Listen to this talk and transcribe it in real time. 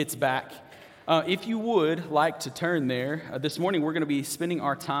It's back. If you would like to turn there, this morning we're going to be spending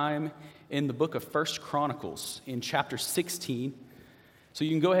our time in the book of Chronicles in chapter 16. So you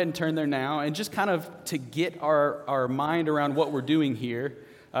can go ahead and turn there now, and just kind of to get our mind around what we're doing here.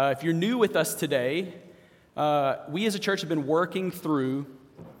 If you're new with us today, we as a church have been working through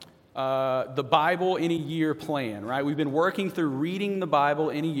the Bible in a year plan, right? We've been working through reading the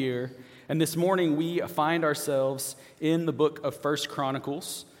Bible in a year, and this morning we find ourselves in the book of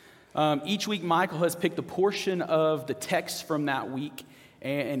Chronicles. Each week, Michael has picked a portion of the text from that week,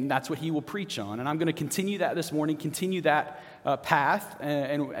 and that's what he will preach on. And I'm going to continue that this morning, continue that path.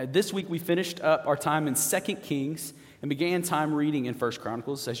 And this week, we finished up our time in 2 Kings and began time reading in 1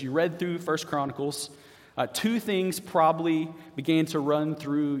 Chronicles. As you read through 1 Chronicles, two things probably began to run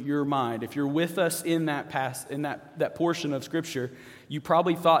through your mind. If you're with us in that portion of Scripture, you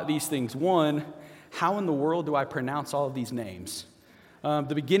probably thought these things. One, how in the world do I pronounce all of these names?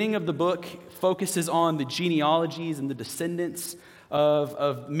 The beginning of the book focuses on the genealogies and the descendants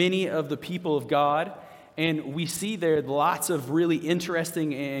of many of the people of God. And we see there lots of really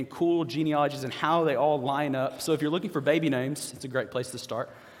interesting and cool genealogies and how they all line up. So if you're looking for baby names, it's a great place to start.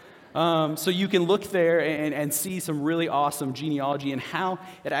 So you can look there and see some really awesome genealogy and how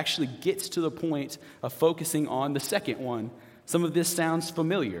it actually gets to the point of focusing on the second one. Some of this sounds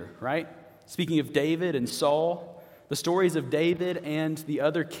familiar, right? Speaking of David and Saul, the stories of David and the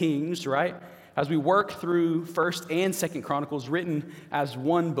other kings, right? As we work through 1st and 2nd Chronicles written as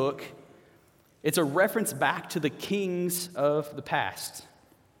one book, it's a reference back to the kings of the past.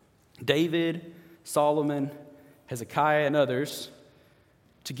 David, Solomon, Hezekiah, and others,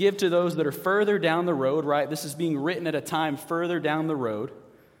 to give to those that are further down the road, right? This is being written at a time further down the road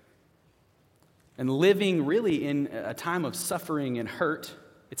and living really in a time of suffering and hurt.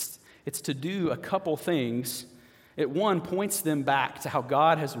 It's to do a couple things. It, one, points them back to how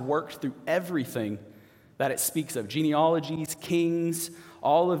God has worked through everything that it speaks of. Genealogies, kings,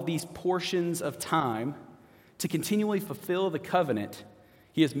 all of these portions of time to continually fulfill the covenant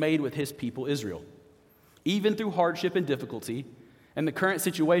he has made with his people, Israel. Even through hardship and difficulty and the current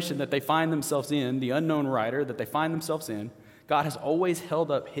situation that they find themselves in, the unknown writer that they find themselves in, God has always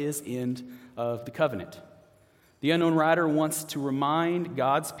held up his end of the covenant. The unknown writer wants to remind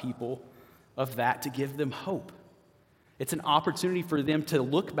God's people of that to give them hope. It's an opportunity for them to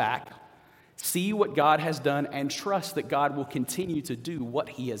look back, see what God has done, and trust that God will continue to do what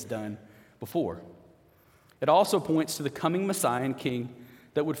he has done before. It also points to the coming Messiah and King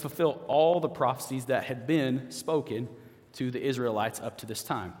that would fulfill all the prophecies that had been spoken to the Israelites up to this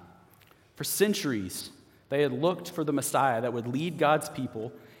time. For centuries, they had looked for the Messiah that would lead God's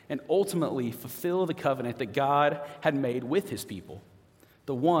people and ultimately fulfill the covenant that God had made with his people,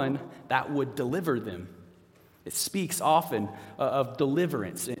 the one that would deliver them. It speaks often of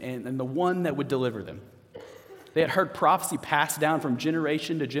deliverance and the one that would deliver them. They had heard prophecy passed down from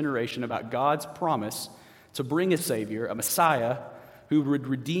generation to generation about God's promise to bring a Savior, a Messiah, who would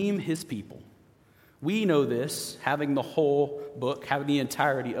redeem his people. We know this, having the whole book, having the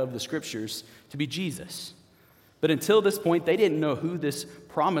entirety of the Scriptures, to be Jesus. But until this point, they didn't know who this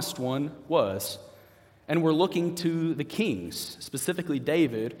promised one was. And we're looking to the kings, specifically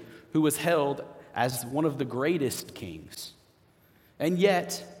David, who was held as one of the greatest kings. And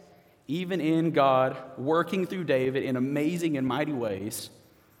yet, even in God working through David in amazing and mighty ways,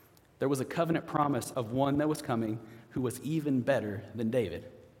 there was a covenant promise of one that was coming who was even better than David.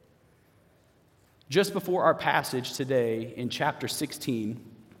 Just before our passage today in chapter 16,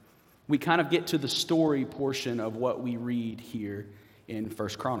 we kind of get to the story portion of what we read here in 1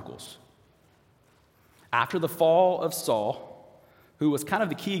 Chronicles. After the fall of Saul, who was kind of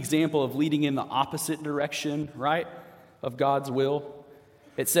the key example of leading in the opposite direction, right, of God's will.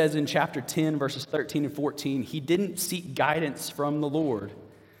 It says in chapter 10, verses 13 and 14, he didn't seek guidance from the Lord,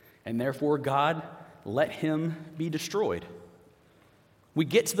 and therefore God let him be destroyed. We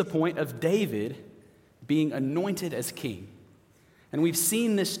get to the point of David being anointed as king. And we've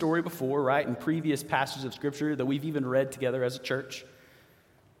seen this story before, right, in previous passages of Scripture that we've even read together as a church.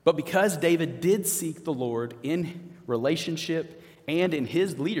 But because David did seek the Lord in relationship and in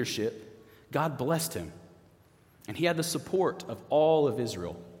his leadership, God blessed him. And he had the support of all of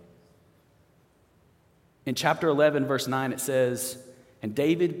Israel. In chapter 11, verse 9, it says, "And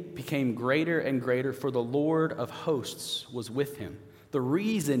David became greater and greater, for the Lord of hosts was with him." The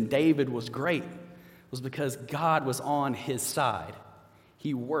reason David was great was because God was on his side.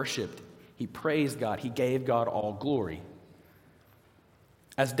 He worshiped, he praised God, he gave God all glory.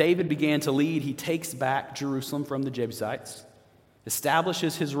 As David began to lead, he takes back Jerusalem from the Jebusites,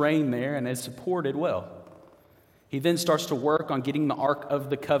 establishes his reign there, and is supported well. He then starts to work on getting the Ark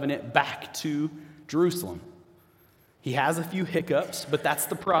of the Covenant back to Jerusalem. He has a few hiccups, but that's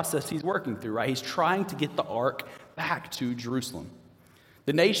the process he's working through, right? He's trying to get the Ark back to Jerusalem.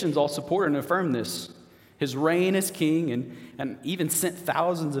 The nations all support and affirm this. His reign as king and even sent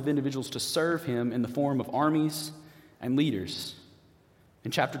thousands of individuals to serve him in the form of armies and leaders.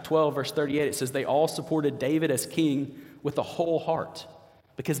 In chapter 12, verse 38, it says, they all supported David as king with a whole heart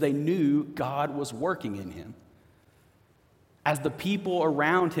because they knew God was working in him. As the people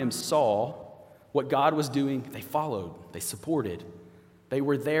around him saw what God was doing, they followed, they supported. They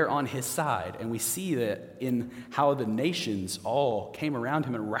were there on his side. And we see that in how the nations all came around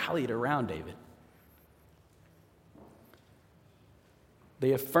him and rallied around David.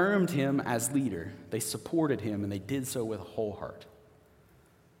 They affirmed him as leader. They supported him, and they did so with a whole heart.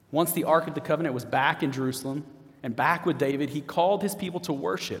 Once the Ark of the Covenant was back in Jerusalem and back with David, he called his people to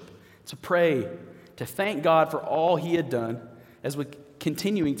worship, to pray, to thank God for all he had done, as we're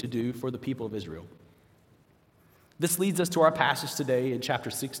continuing to do for the people of Israel. This leads us to our passage today in chapter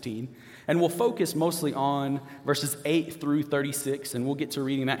 16, and we'll focus mostly on verses 8 through 36, and we'll get to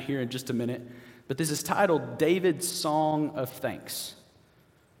reading that here in just a minute. But this is titled David's Song of Thanks.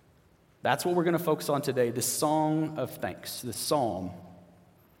 That's what we're going to focus on today, this song of thanks, this psalm.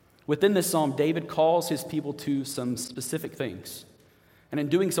 Within this psalm, David calls his people to some specific things. And in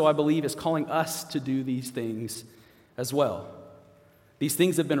doing so, I believe, is calling us to do these things as well. These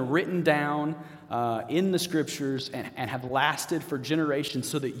things have been written down in the scriptures and have lasted for generations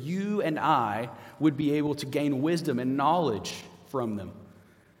so that you and I would be able to gain wisdom and knowledge from them.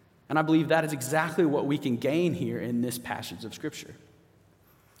 And I believe that is exactly what we can gain here in this passage of scripture.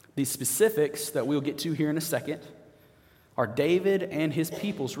 These specifics that we'll get to here in a second are David and his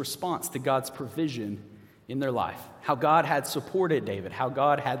people's response to God's provision in their life. How God had supported David, how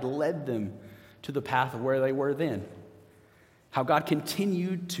God had led them to the path of where they were then. How God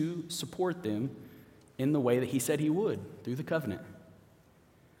continued to support them in the way that he said he would through the covenant.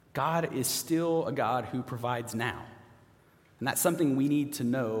 God is still a God who provides now. And that's something we need to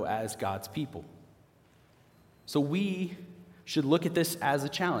know as God's people. So we should look at this as a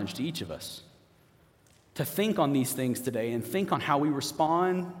challenge to each of us. To think on these things today and think on how we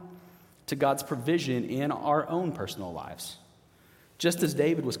respond to God's provision in our own personal lives. Just as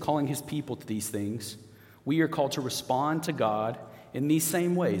David was calling his people to these things, we are called to respond to God in these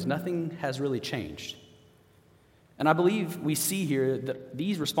same ways. Nothing has really changed. And I believe we see here that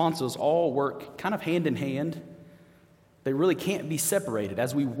these responses all work kind of hand in hand. They really can't be separated.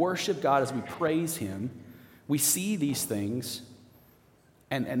 As we worship God, as we praise him, we see these things,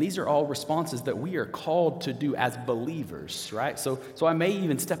 and these are all responses that we are called to do as believers, right? So I may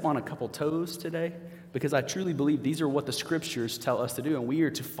even step on a couple toes today, because I truly believe these are what the scriptures tell us to do, and we are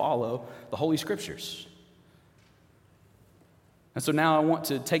to follow the Holy Scriptures. And so now I want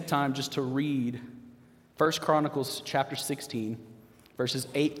to take time just to read 1 Chronicles chapter 16, verses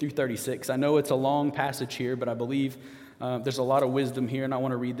 8 through 36. I know it's a long passage here, but I believe there's a lot of wisdom here, and I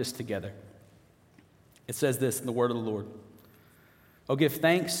want to read this together. It says this in the word of the Lord. Oh, give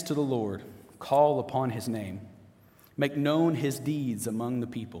thanks to the Lord, call upon his name, make known his deeds among the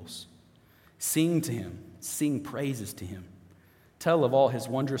peoples. Sing to him, sing praises to him, tell of all his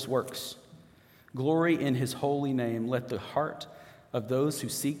wondrous works. Glory in his holy name, let the heart of those who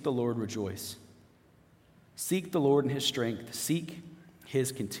seek the Lord rejoice. Seek the Lord in his strength, seek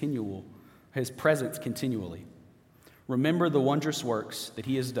his presence continually. Remember the wondrous works that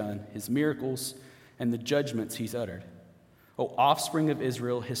he has done, his miracles, and the judgments he's uttered. O offspring of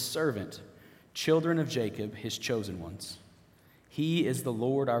Israel, his servant, children of Jacob, his chosen ones. He is the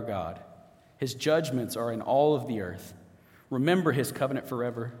Lord our God. His judgments are in all of the earth. Remember his covenant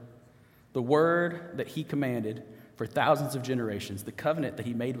forever, the word that he commanded for thousands of generations, the covenant that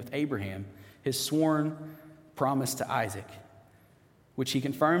he made with Abraham, his sworn promise to Isaac, which he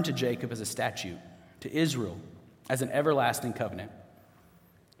confirmed to Jacob as a statute, to Israel as an everlasting covenant,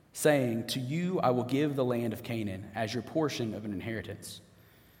 saying, to you I will give the land of Canaan as your portion of an inheritance.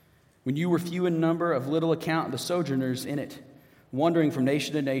 When you were few in number, of little account, the sojourners in it, wandering from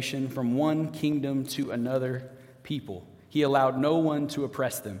nation to nation, from one kingdom to another people, he allowed no one to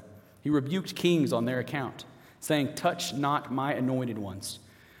oppress them. He rebuked kings on their account, saying, touch not my anointed ones.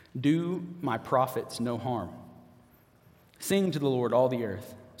 Do my prophets no harm. Sing to the Lord, all the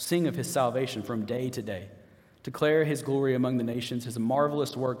earth. Sing of his salvation from day to day. Declare his glory among the nations, his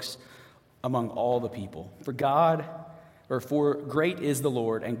marvelous works among all the people. For great is the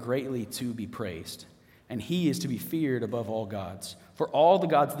Lord, and greatly to be praised. And he is to be feared above all gods. For all the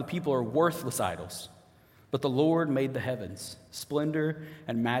gods of the people are worthless idols. But the Lord made the heavens. Splendor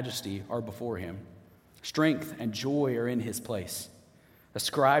and majesty are before him. Strength and joy are in his place.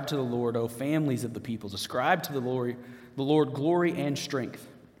 Ascribe to the Lord, O families of the peoples. Ascribe to the Lord glory and strength.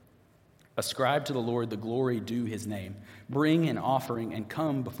 Ascribe to the Lord the glory due his name. Bring an offering and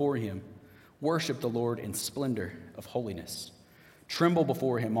come before him. Worship the Lord in splendor of holiness. Tremble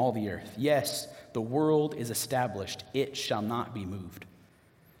before him, all the earth. Yes, the world is established. It shall not be moved.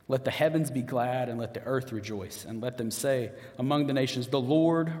 Let the heavens be glad and let the earth rejoice. And let them say among the nations, the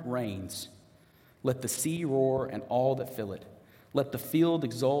Lord reigns. Let the sea roar and all that fill it. Let the field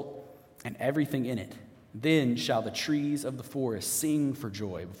exult and everything in it. Then shall the trees of the forest sing for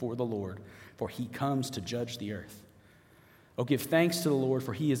joy before the Lord, for he comes to judge the earth. Oh, give thanks to the Lord,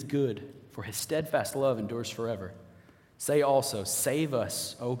 for he is good, for his steadfast love endures forever. Say also, save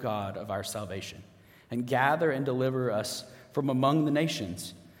us, O God of our salvation, and gather and deliver us from among the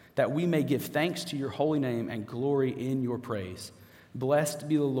nations, that we may give thanks to your holy name and glory in your praise. Blessed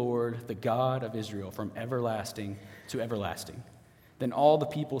be the Lord, the God of Israel, from everlasting to everlasting. Then all the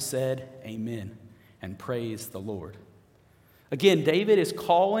people said, Amen, and praised the Lord. Again, David is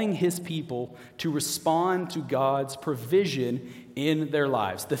calling his people to respond to God's provision in their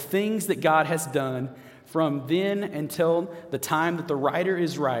lives. The things that God has done from then until the time that the writer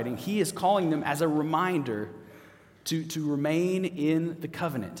is writing, he is calling them as a reminder to remain in the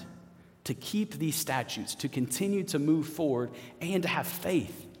covenant, to keep these statutes, to continue to move forward, and to have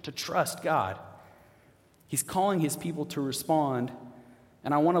faith, to trust God. He's calling his people to respond.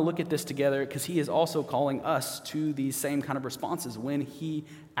 And I want to look at this together because he is also calling us to these same kind of responses when he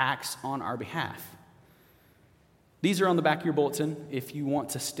acts on our behalf. These are on the back of your bulletin if you want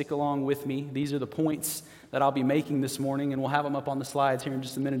to stick along with me. These are the points that I'll be making this morning, and we'll have them up on the slides here in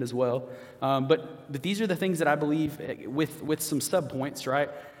just a minute as well. But these are the things that I believe with some subpoints, right,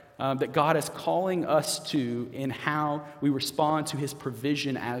 that God is calling us to in how we respond to his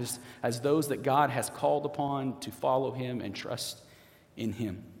provision as those that God has called upon to follow him and trust in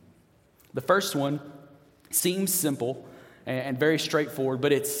him. The first one seems simple and very straightforward,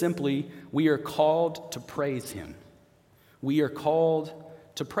 but it's simply we are called to praise him. We are called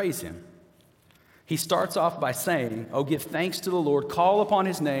to praise him. He starts off by saying, oh, give thanks to the Lord, call upon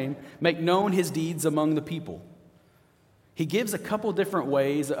his name, make known his deeds among the people. He gives a couple different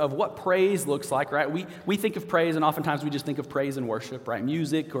ways of what praise looks like, right? We think of praise, and oftentimes we just think of praise and worship, right?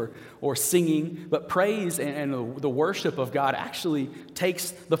 Music or singing. But praise and the worship of God actually takes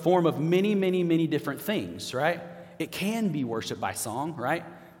the form of many, many, many different things, right? It can be worship by song, right?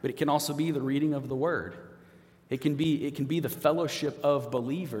 But it can also be the reading of the word. It can be the fellowship of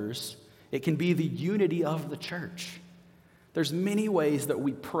believers. It can be the unity of the church. There's many ways that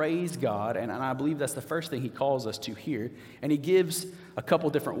we praise God, and I believe that's the first thing he calls us to here. And he gives a couple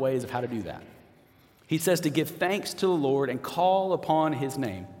different ways of how to do that. He says to give thanks to the Lord and call upon his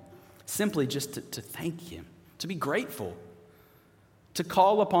name. Simply just to thank him, to be grateful, to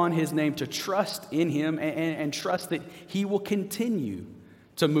call upon his name, to trust in him, and trust that he will continue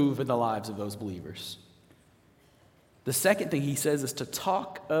to move in the lives of those believers. The second thing he says is to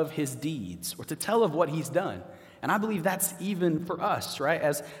talk of his deeds, or to tell of what he's done. And I believe that's even for us, right?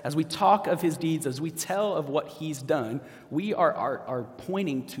 As we talk of his deeds, as we tell of what he's done, we are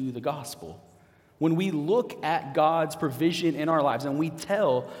pointing to the gospel. When we look at God's provision in our lives and we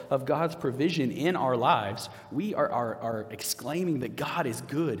tell of God's provision in our lives, we are exclaiming that God is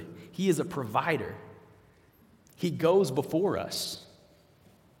good. He is a provider. He goes before us.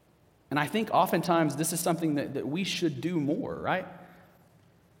 And I think oftentimes this is something that we should do more, right?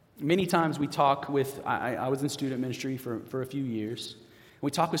 Many times we talk with, I was in student ministry for a few years. We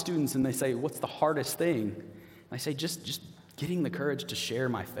talk with students and they say, what's the hardest thing? And I say, just getting the courage to share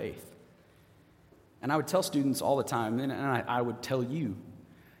my faith. And I would tell students all the time, and I would tell you,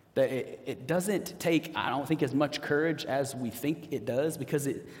 that it doesn't take, I don't think, as much courage as we think it does, because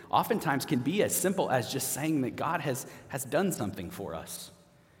it oftentimes can be as simple as just saying that God has done something for us.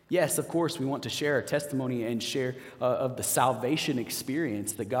 Yes, of course, we want to share our testimony and share of the salvation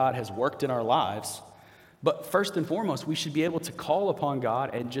experience that God has worked in our lives. But first and foremost, we should be able to call upon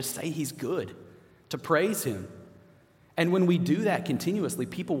God and just say he's good, to praise him. And when we do that continuously,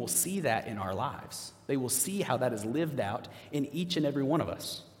 people will see that in our lives. They will see how that is lived out in each and every one of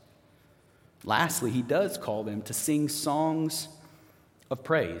us. Lastly, he does call them to sing songs of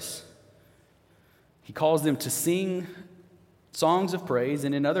praise. He calls them to sing songs of praise,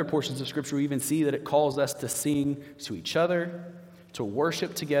 and in other portions of Scripture, we even see that it calls us to sing to each other, to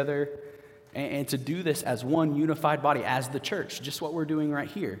worship together, and to do this as one unified body, as the church, just what we're doing right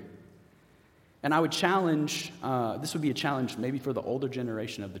here. And I would challenge, this would be a challenge maybe for the older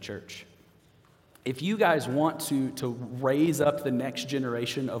generation of the church. If you guys want to raise up the next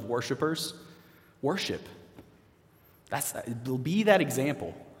generation of worshipers, Worship. Be that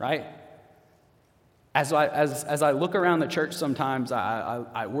example, right? As I look around the church sometimes,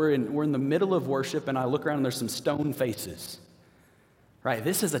 we're in the middle of worship, and I look around and there's some stone faces. Right?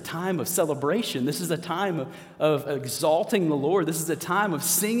 This is a time of celebration. This is a time of exalting the Lord. This is a time of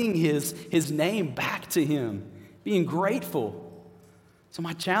singing his name back to him, being grateful. So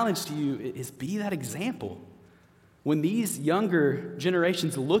my challenge to you is be that example. When these younger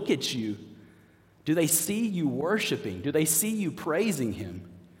generations look at you, do they see you worshiping? Do they see you praising him?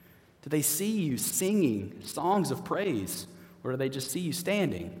 Do they see you singing songs of praise? Or do they just see you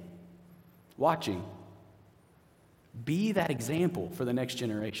standing, watching? Be that example for the next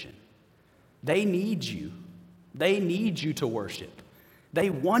generation. They need you. They need you to worship. They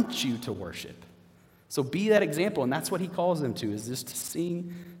want you to worship. So be that example, and that's what he calls them to, is just to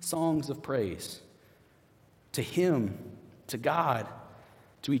sing songs of praise to him, to God,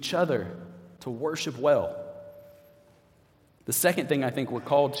 to each other, to worship well. The second thing I think we're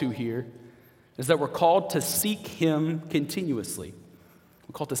called to here is that we're called to seek him continuously.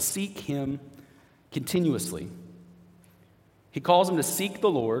 We're called to seek him continuously. He calls them to seek the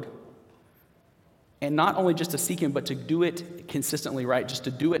Lord, and not only just to seek him, but to do it consistently, right? Just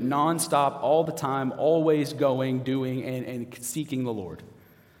to do it nonstop, all the time, always going, doing, and seeking the Lord.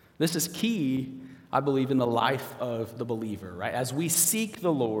 This is key, I believe, in the life of the believer, right? As we seek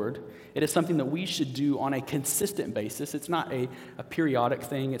the Lord, it is something that we should do on a consistent basis. It's not a periodic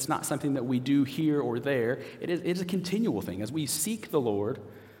thing. It's not something that we do here or there. It is a continual thing. As we seek the Lord,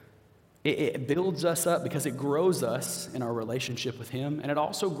 it builds us up because it grows us in our relationship with him, and it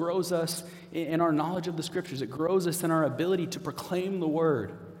also grows us in our knowledge of the Scriptures. It grows us in our ability to proclaim the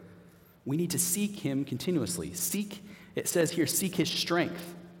Word. We need to seek him continuously. Seek, it says here, seek his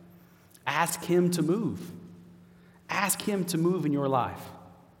strength. Ask him to move. Ask him to move in your life,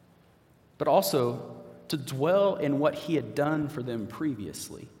 but also to dwell in what he had done for them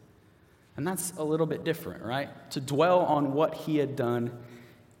previously. And that's a little bit different, right? To dwell on what he had done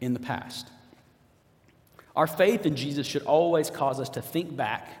in the past. Our faith in Jesus should always cause us to think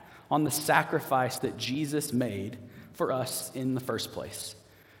back on the sacrifice that Jesus made for us in the first place.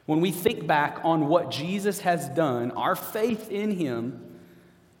 When we think back on what Jesus has done, our faith in him,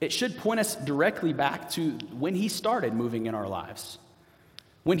 it should point us directly back to when he started moving in our lives,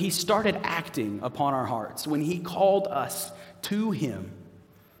 when he started acting upon our hearts, when he called us to him.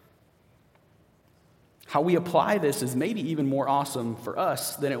 How we apply this is maybe even more awesome for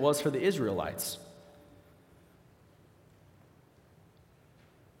us than it was for the Israelites.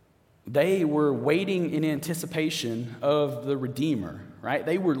 They were waiting in anticipation of the Redeemer, right?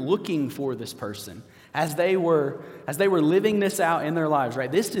 They were looking for this person as they were living this out in their lives, right?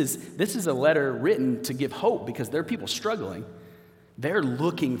 This is a letter written to give hope because there are people struggling. They're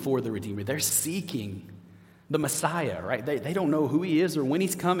looking for the Redeemer. They're seeking the Messiah, right? They don't know who he is or when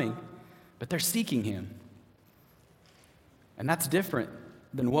he's coming, but they're seeking him. And that's different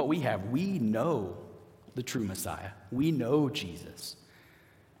than what we have. We know the true Messiah. We know Jesus.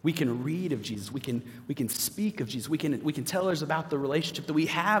 We can read of Jesus. We can speak of Jesus. We can tell others about the relationship that we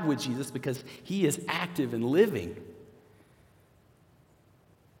have with Jesus because he is active and living.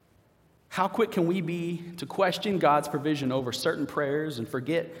 How quick can we be to question God's provision over certain prayers and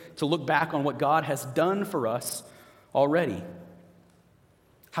forget to look back on what God has done for us already?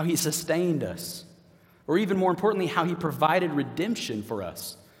 How he sustained us. Or even more importantly, how he provided redemption for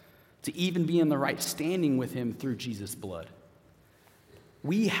us to even be in the right standing with him through Jesus' blood.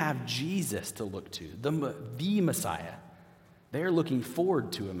 We have Jesus to look to, the Messiah. They're looking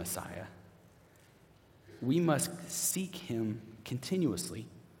forward to a Messiah. We must seek him continuously.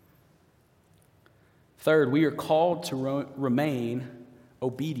 Third, we are called to remain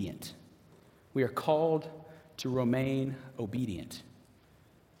obedient. We are called to remain obedient.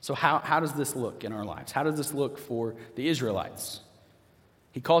 So how does this look in our lives? How does this look for the Israelites?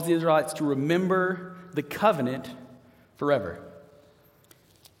 He calls the Israelites to remember the covenant forever.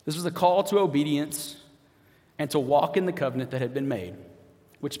 This was a call to obedience and to walk in the covenant that had been made,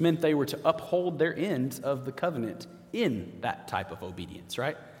 which meant they were to uphold their ends of the covenant in that type of obedience,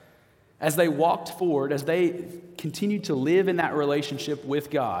 right? As they walked forward, as they continued to live in that relationship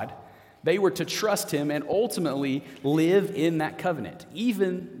with God, they were to trust him and ultimately live in that covenant,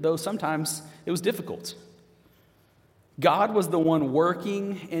 even though sometimes it was difficult. God was the one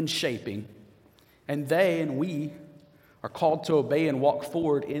working and shaping, and they and we are called to obey and walk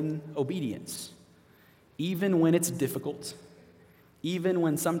forward in obedience, even when it's difficult, even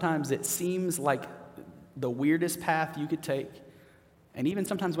when sometimes it seems like the weirdest path you could take, and even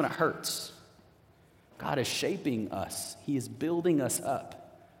sometimes when it hurts. God is shaping us. He is building us up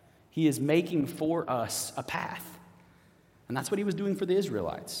He is making for us a path. And that's what he was doing for the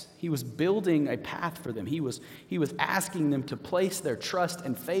Israelites. He was building a path for them. He was asking them to place their trust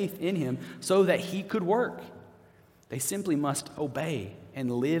and faith in him so that he could work. They simply must obey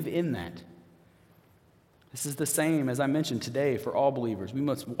and live in that. This is the same, as I mentioned today, for all believers. We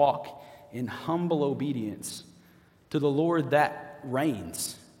must walk in humble obedience to the Lord that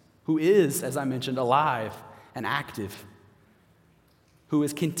reigns, who is, as I mentioned, alive and active, who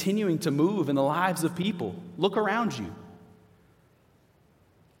is continuing to move in the lives of people. Look around you.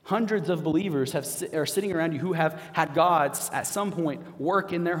 Hundreds of believers are sitting around you who have had God at some point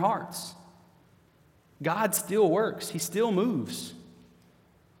work in their hearts. God still works. He still moves.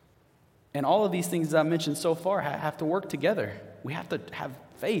 And all of these things that I've mentioned so far have to work together. We have to have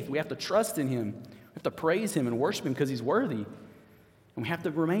faith. We have to trust in him. We have to praise him and worship him because he's worthy. And we have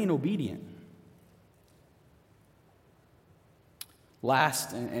to remain obedient.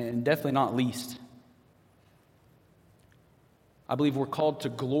 Last, and definitely not least, I believe we're called to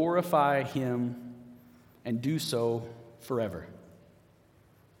glorify him and do so forever.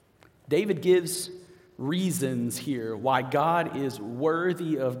 David gives reasons here why God is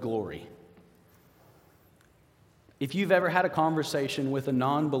worthy of glory. If you've ever had a conversation with a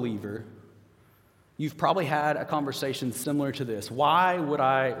non-believer, you've probably had a conversation similar to this. Why would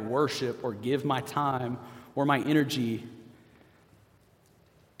I worship or give my time or my energy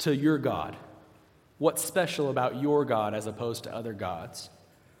to your God? What's special about your God as opposed to other gods?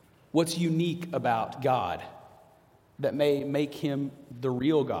 What's unique about God that may make him the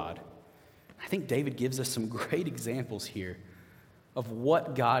real God? I think David gives us some great examples here of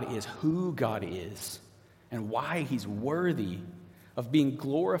what God is, who God is, and why he's worthy of being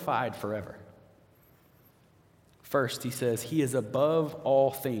glorified forever. First, he says, he is above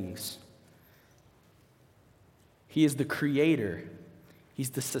all things. He is the creator.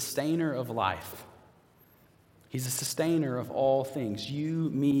 He's the sustainer of life. He's the sustainer of all things. You,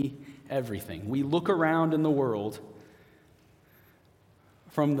 me, everything. We look around in the world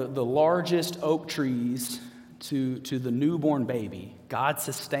from the largest oak trees to the newborn baby. God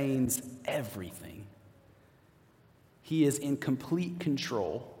sustains everything. He is in complete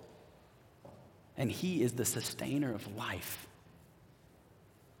control, and he is the sustainer of life.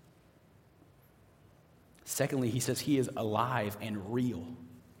 Secondly, he says he is alive and real.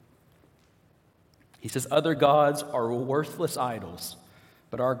 He says other gods are worthless idols,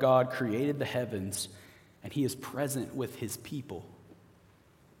 but our God created the heavens, and he is present with his people.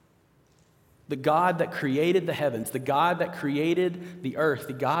 The God that created the heavens, the God that created the earth,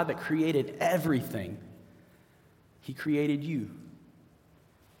 the God that created everything, he created you.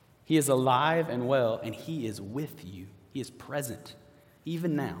 He is alive and well, and he is with you. He is present.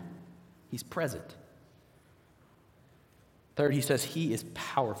 Even now, he's present. Third, he says he is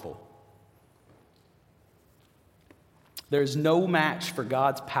powerful. There is no match for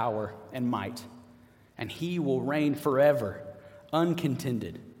God's power and might, and he will reign forever,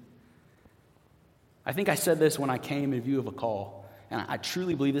 uncontended. I think I said this when I came in view of a call, and I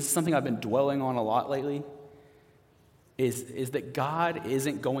truly believe this is something I've been dwelling on a lot lately, is that God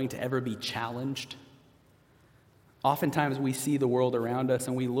isn't going to ever be challenged. Oftentimes we see the world around us,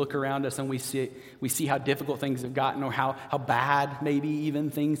 and we look around us, and we see how difficult things have gotten, or how bad maybe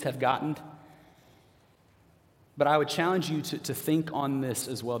even things have gotten. But I would challenge you to think on this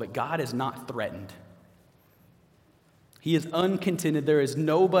as well, that God is not threatened. He is uncontended. There is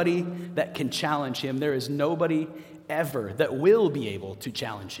nobody that can challenge him. There is nobody ever that will be able to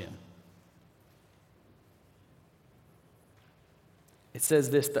challenge him. It says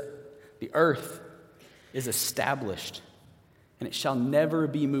this, that the earth is established, and it shall never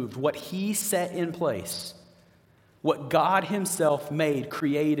be moved. What he set in place, what God himself made,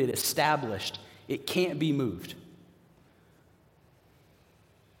 created, established, it can't be moved.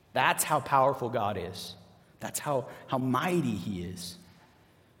 That's how powerful God is. That's how mighty he is.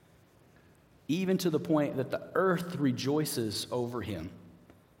 Even to the point that the earth rejoices over him.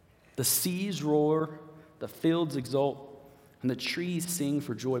 The seas roar, the fields exult, and the trees sing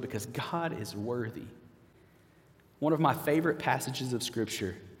for joy because God is worthy. One of my favorite passages of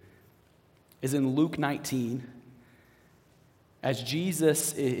Scripture is in Luke 19, as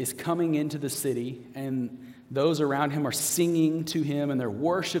Jesus is coming into the city, and those around him are singing to him, and they're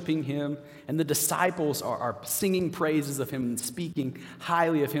worshiping him, and the disciples are singing praises of him and speaking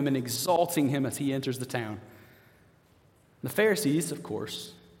highly of him and exalting him as he enters the town. The Pharisees, of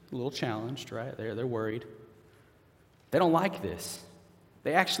course, a little challenged, right? They're worried. They don't like this.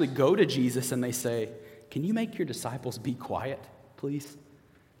 They actually go to Jesus and they say, "Can you make your disciples be quiet, please?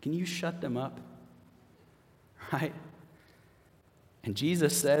 Can you shut them up?" Right? And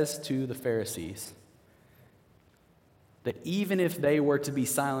Jesus says to the Pharisees that even if they were to be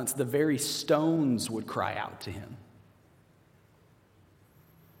silenced, the very stones would cry out to him.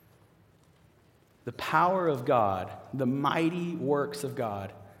 The power of God, the mighty works of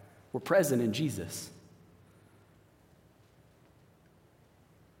God were present in Jesus.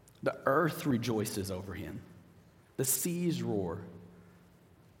 The earth rejoices over him. The seas roar.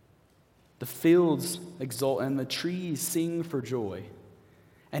 The fields exult and the trees sing for joy.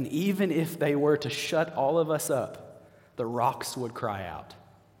 And even if they were to shut all of us up, the rocks would cry out.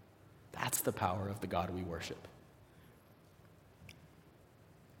 That's the power of the God we worship.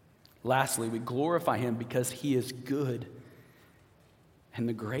 Lastly, we glorify him because he is good. And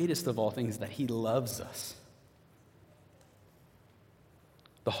the greatest of all things is that he loves us.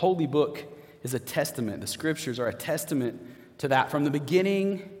 The Holy Book is a testament. The Scriptures are a testament to that from the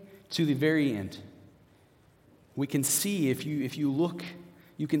beginning to the very end. We can see, if you look,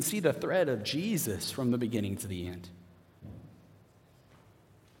 you can see the thread of Jesus from the beginning to the end.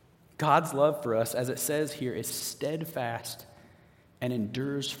 God's love for us, as it says here, is steadfast and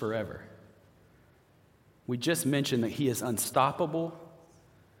endures forever. We just mentioned that he is unstoppable,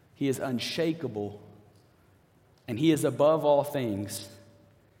 he is unshakable, and he is above all things.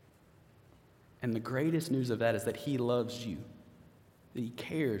 And the greatest news of that is that he loves you, that he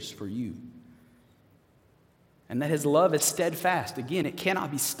cares for you, and that his love is steadfast. Again, it cannot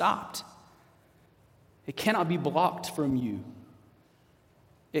be stopped. It cannot be blocked from you.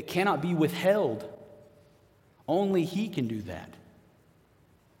 It cannot be withheld. Only he can do that.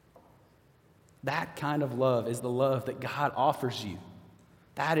 That kind of love is the love that God offers you.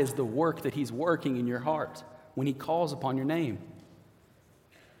 That is the work that he's working in your heart when he calls upon your name.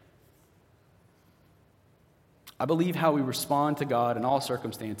 I believe how we respond to God in all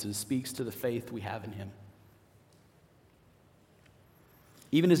circumstances speaks to the faith we have in him.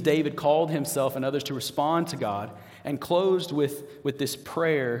 Even as David called himself and others to respond to God and closed with this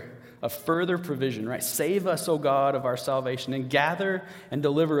prayer of further provision, right? Save us, O God, of our salvation, and gather and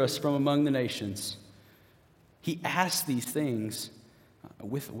deliver us from among the nations. He asks these things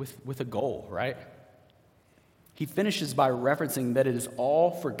with a goal, right? He finishes by referencing that it is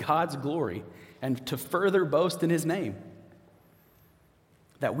all for God's glory and to further boast in his name,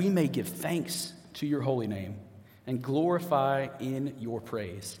 that we may give thanks to your holy name and glorify in your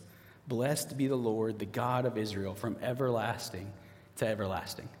praise. Blessed be the Lord, the God of Israel, from everlasting to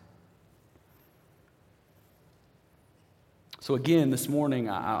everlasting. So again, this morning,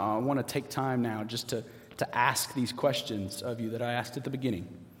 I want to take time now just to ask these questions of you that I asked at the beginning.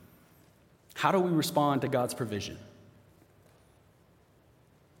 How do we respond to God's provision?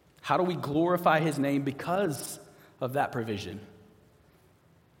 How do we glorify his name because of that provision?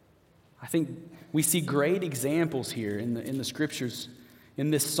 I think we see great examples here in the Scriptures,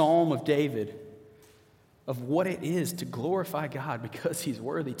 in this Psalm of David, of what it is to glorify God because he's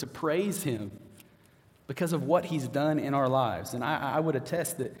worthy, to praise him because of what he's done in our lives. And I would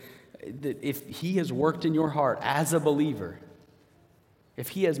attest that if he has worked in your heart as a believer, if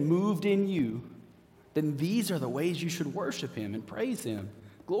he has moved in you, then these are the ways you should worship him and praise him,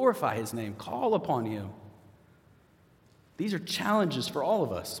 glorify his name, call upon him. These are challenges for all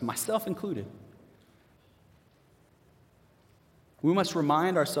of us, myself included. We must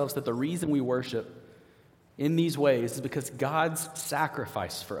remind ourselves that the reason we worship in these ways is because God's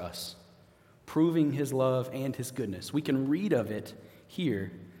sacrifice for us, proving his love and his goodness. We can read of it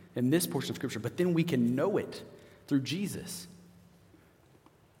here in this portion of Scripture, but then we can know it through Jesus.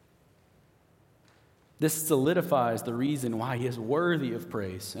 This solidifies the reason why he is worthy of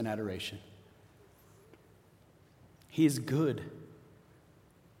praise and adoration. He is good.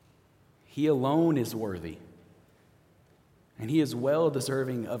 He alone is worthy. And he is well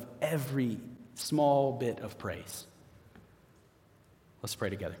deserving of every small bit of praise. Let's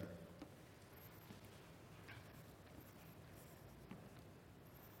pray together.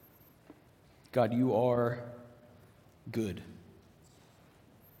 God, you are good.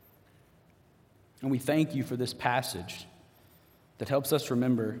 And we thank you for this passage that helps us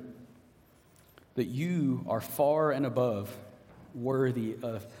remember that you are far and above worthy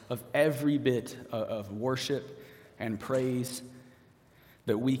of every bit of worship and praise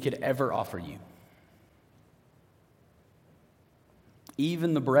that we could ever offer you.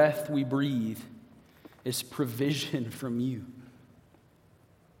 Even the breath we breathe is provision from you.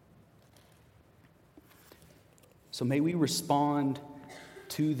 So may we respond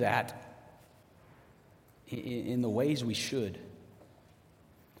to that in the ways we should.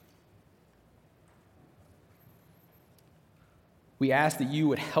 We ask that you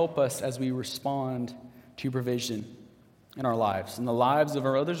would help us as we respond to your provision, in our lives and the lives of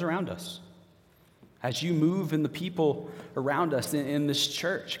our others around us. As you move in the people around us in this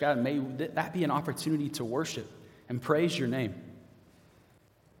church, God, may that be an opportunity to worship and praise your name.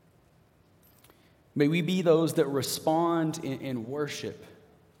 May we be those that respond in worship,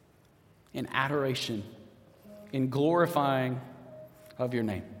 in adoration, in glorifying of your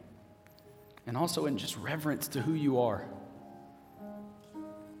name, and also in just reverence to who you are.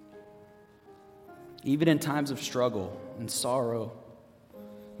 Even in times of struggle and sorrow,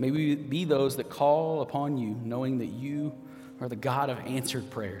 may we be those that call upon you, knowing that you are the God of answered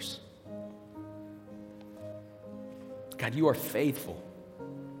prayers. God, you are faithful.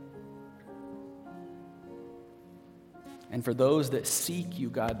 And for those that seek you,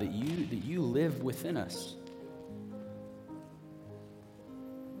 God, that you live within us.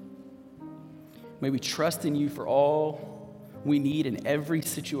 May we trust in you for all we need in every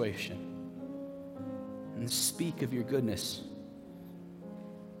situation. And speak of your goodness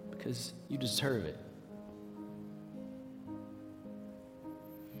because you deserve it.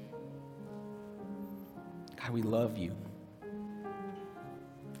 God, we love you.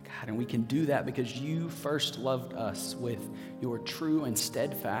 God, and we can do that because you first loved us with your true and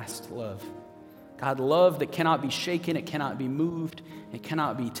steadfast love. God, love that cannot be shaken, it cannot be moved, it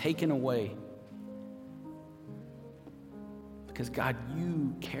cannot be taken away. Because God,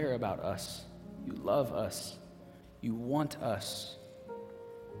 you care about us. You love us. You want us.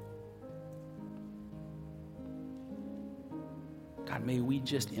 God, may we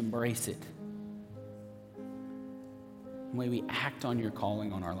just embrace it. May we act on your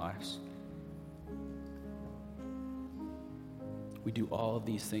calling on our lives. We do all of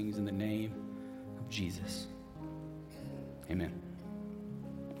these things in the name of Jesus. Amen.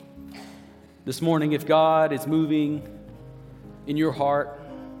 This morning, if God is moving in your heart,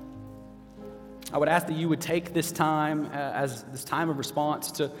 I would ask that you would take this time as this time of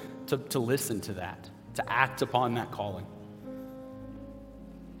response to listen to that, to act upon that calling.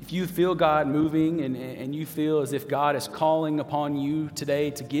 If you feel God moving and you feel as if God is calling upon you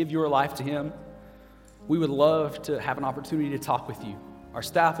today to give your life to Him, we would love to have an opportunity to talk with you. Our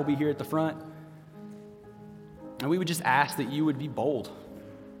staff will be here at the front, and we would just ask that you would be bold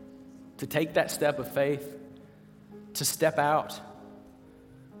to take that step of faith, to step out,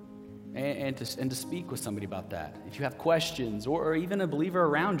 and to speak with somebody about that. If you have questions or even a believer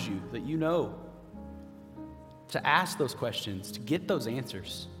around you that you know, to ask those questions, to get those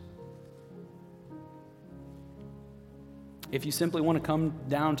answers. If you simply want to come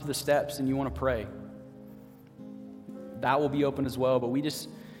down to the steps and you want to pray, that will be open as well. But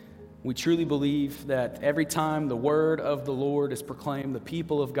we truly believe that every time the word of the Lord is proclaimed, the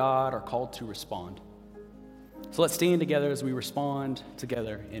people of God are called to respond. So let's stand together as we respond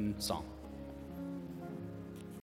together in song.